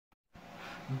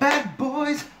Bad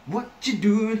boys, what you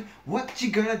doing? What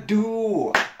you gonna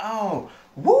do? Oh,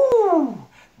 woo!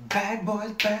 Bad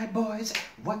boys,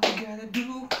 what you gonna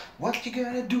do? What you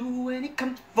gonna do when it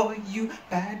comes for you?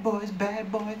 Bad boys,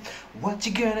 what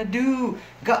you gonna do?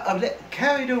 Got a little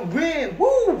carried away.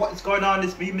 Woo! What's going on?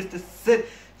 It's me, Mr. Sid.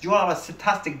 You all have a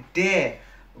fantastic day.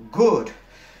 Good.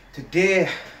 Today,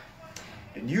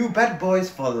 the new Bad Boys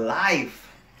for Life,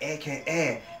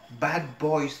 aka Bad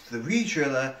Boys 3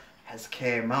 trailer has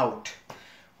came out.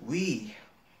 We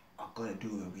are gonna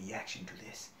do a reaction to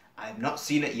this. I have not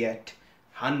seen it yet.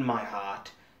 Hand my heart,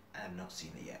 I have not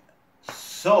seen it yet.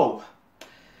 So,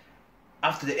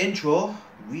 after the intro,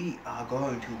 we are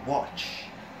going to watch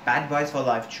Bad Boys for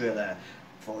Life trailer.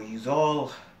 For you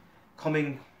all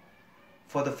coming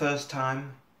for the first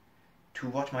time to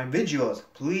watch my videos,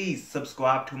 please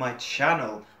subscribe to my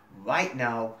channel right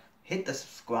now. Hit the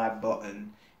subscribe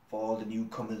button for all the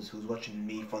newcomers who's watching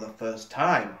me for the first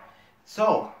time.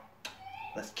 So,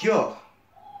 let's go.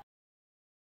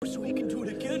 So he can do it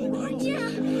again, right? Yeah,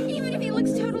 even if he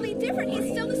looks totally different, he's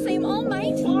still the same All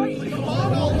Might. Come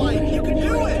on, All Might, you can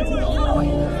do it!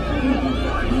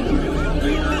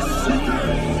 Beat this sucker!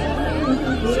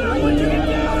 Someone take it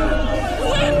down!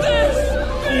 Win this!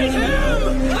 Beat him!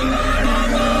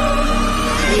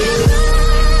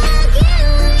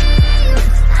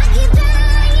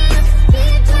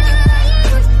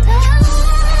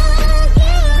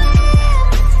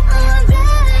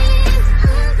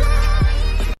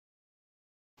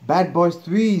 Bad Boys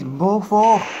 3,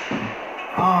 mofo.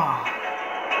 Ah.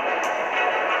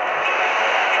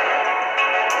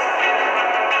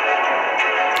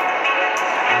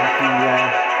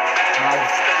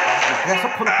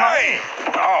 Hey!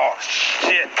 Oh,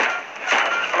 shit.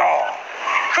 Oh,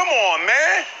 come on,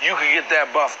 man. You can get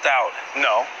that buffed out.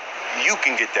 No, you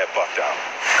can get that buffed out.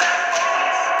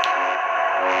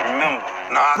 Remember,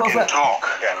 knock and talk.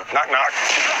 Yeah, knock, knock.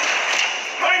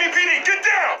 Mighty PD, get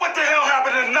down! What the hell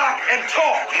happened to knock and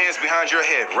talk? Hands behind your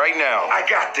head right now. I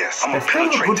got this. I'm gonna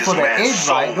penetrate this man's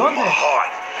soul with my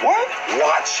heart. What?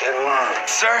 Watch and learn.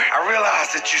 Sir, I realize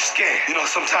that you're scared. You know,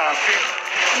 sometimes fear.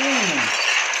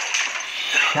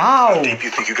 How deep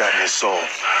you think you got in his soul?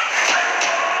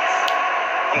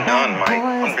 I'm done, Mike.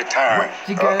 I'm retired.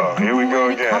 Here we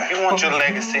go again. You want your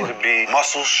legacy to be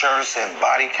muscle shirts and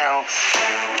body counts?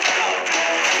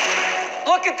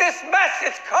 Look at this mess.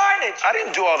 It's carnage. I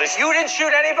didn't do all this. You didn't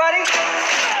shoot anybody?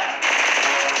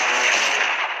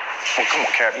 Well, come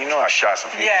on, Cap. You know I shot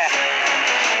some people. Yeah.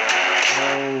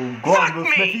 Oh, go on, Will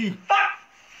Smithy.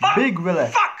 Fuck. Big Willa.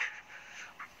 Fuck.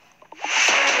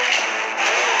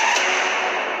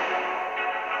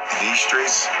 In these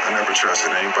streets, I never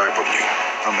trusted anybody but you.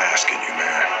 I'm asking you,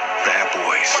 man. Bad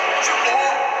boys.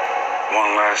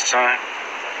 One last time.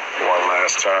 One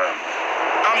last time.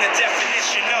 I'm the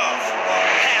definition of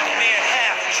half man,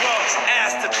 half drugs,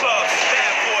 ass to clubs,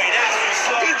 bad boy, that's what's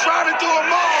up. He trying to do them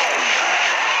all.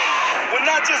 We're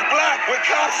not just black, we're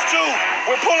cops too.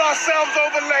 We'll pull ourselves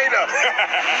over later.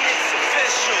 It's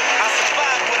official. I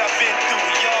survived what I've been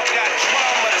through. Y'all got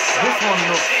drama to solve. This one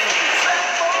looks.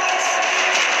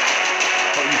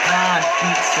 But you can't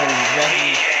beat so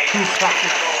very two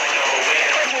classics.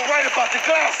 You were right about the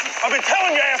glasses. I've been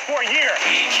telling your ass for a year.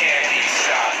 He can't be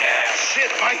stopped now.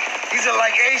 Shit, Mike. These are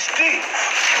like HD.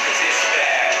 Cause it's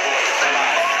bad boy for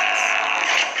life.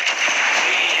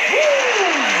 We ain't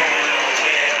going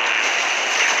nowhere.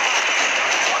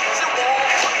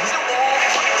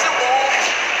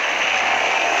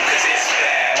 Cause it's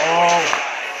bad boy. Oh.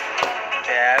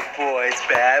 Bad boys,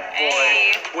 bad boys.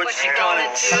 Hey, what you gonna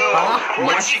do?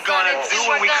 What you gonna do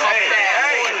when we come back?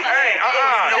 Hey,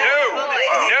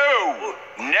 no,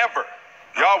 never.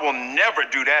 Y'all will never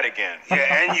do that again.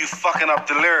 Yeah, and you fucking up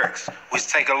the lyrics, which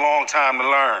take a long time to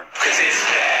learn. Cause it's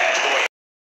bad boy.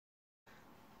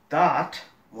 That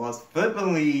was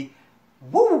certainly,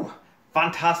 woo,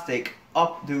 fantastic,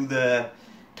 up to the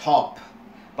top.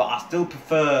 But I still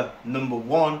prefer number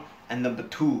 1 and number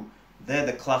 2. They're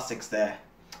the classics there.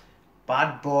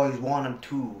 Bad Boys 1 and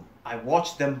 2. I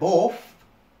watched them both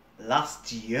last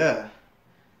year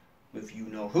with you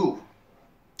know who.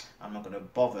 I'm not gonna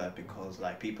bother because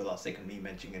like people are sick of me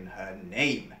mentioning her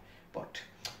name, but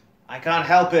I can't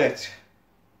help it.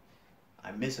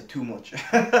 I miss her too much.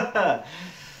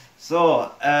 So,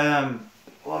 what I'm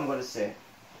gonna say.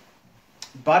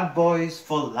 Bad Boys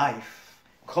for Life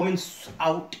coming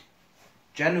out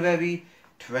January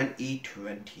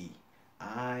 2020.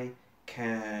 I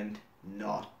can't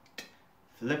not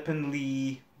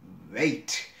flippantly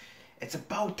wait. It's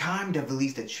about time they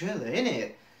released the trailer,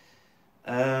 innit?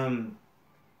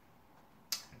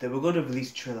 They were going to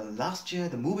release trailer last year.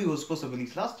 The movie was supposed to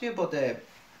release last year, but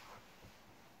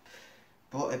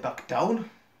brought it back down.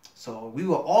 So we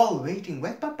were all waiting,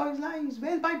 where's Bad Boys Lives,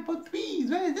 where's Bad Boys 3s,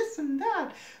 where's this and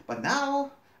that. But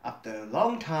now, after a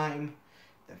long time,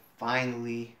 they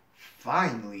finally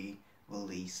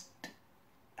released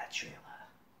a trailer.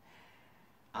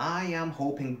 I am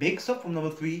hoping big stuff from number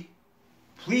 3.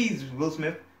 Please, Will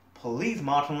Smith, please,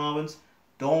 Martin Lawrence,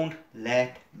 don't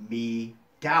let me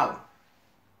down.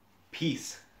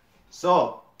 Peace.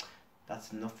 So,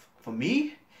 that's enough for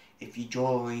me. If you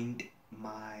joined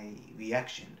my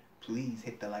reaction, please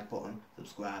hit the like button,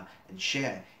 subscribe, and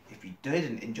share. If you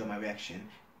didn't enjoy my reaction,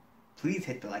 please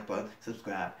hit the like button,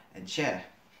 subscribe, and share.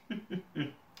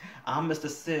 I'm Mr.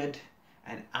 Sid,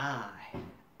 and I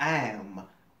am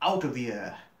out of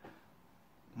here.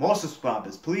 More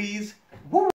subscribers, please. Woo!